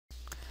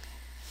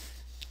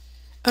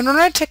In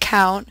order to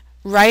count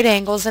right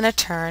angles in a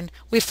turn,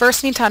 we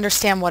first need to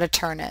understand what a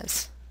turn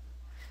is.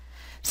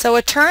 So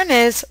a turn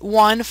is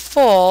one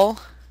full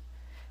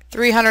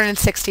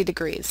 360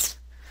 degrees.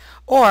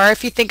 Or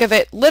if you think of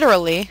it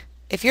literally,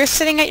 if you're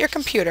sitting at your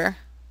computer,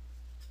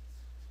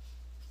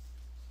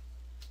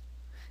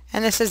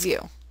 and this is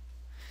you,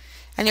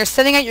 and you're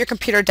sitting at your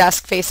computer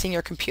desk facing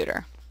your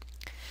computer,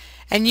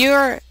 and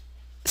you're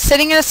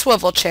sitting in a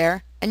swivel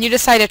chair, and you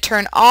decide to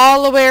turn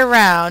all the way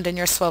around in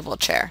your swivel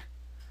chair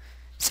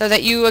so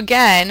that you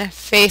again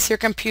face your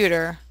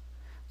computer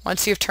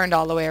once you've turned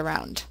all the way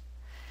around.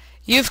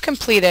 You've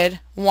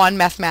completed one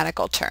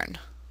mathematical turn,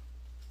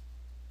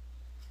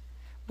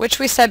 which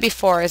we said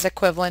before is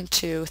equivalent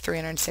to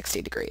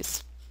 360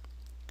 degrees.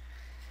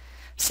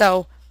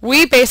 So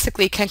we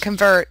basically can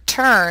convert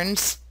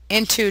turns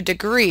into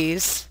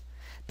degrees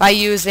by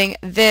using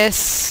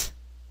this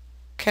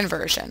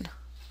conversion.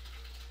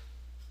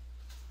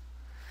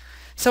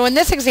 So in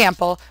this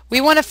example, we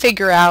want to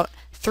figure out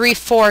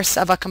 3/4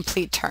 of a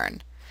complete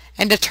turn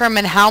and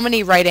determine how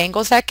many right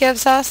angles that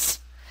gives us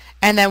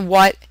and then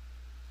what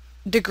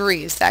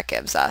degrees that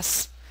gives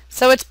us.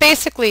 So it's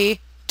basically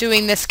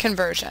doing this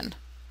conversion.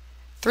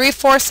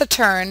 3/4 a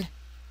turn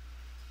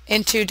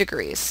into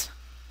degrees.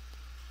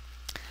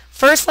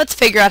 First, let's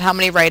figure out how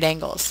many right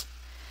angles.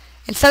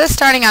 Instead of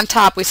starting on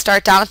top, we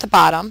start down at the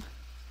bottom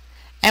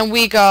and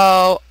we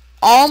go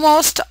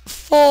almost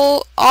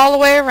full all the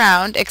way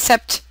around,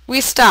 except we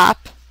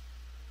stop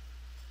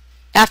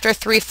after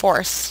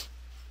 3/4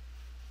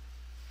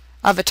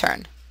 of a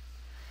turn.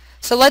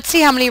 So let's see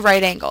how many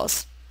right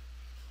angles.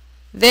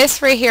 This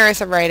right here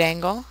is a right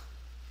angle.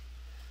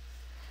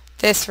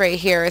 This right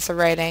here is a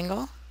right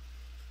angle.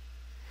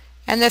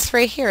 And this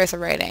right here is a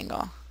right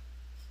angle.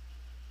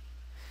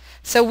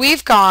 So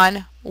we've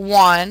gone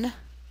 1,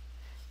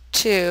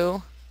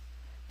 2,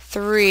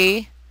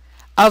 3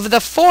 of the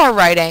 4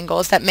 right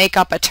angles that make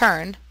up a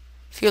turn.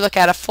 If you look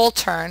at a full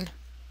turn,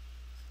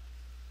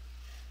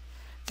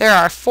 there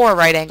are 4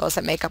 right angles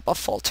that make up a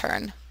full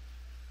turn.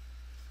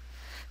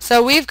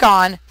 So we've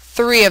gone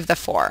 3 of the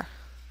 4.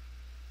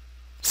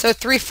 So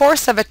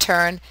 3/4 of a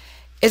turn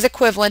is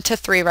equivalent to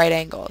 3 right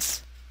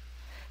angles.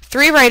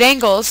 3 right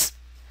angles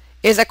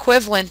is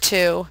equivalent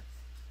to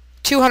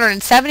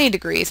 270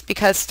 degrees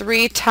because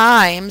 3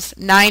 times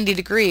 90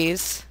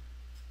 degrees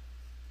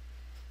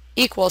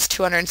equals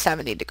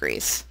 270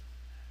 degrees.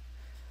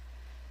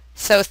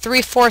 So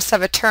 3/4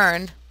 of a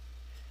turn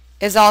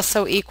is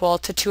also equal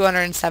to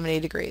 270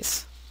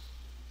 degrees.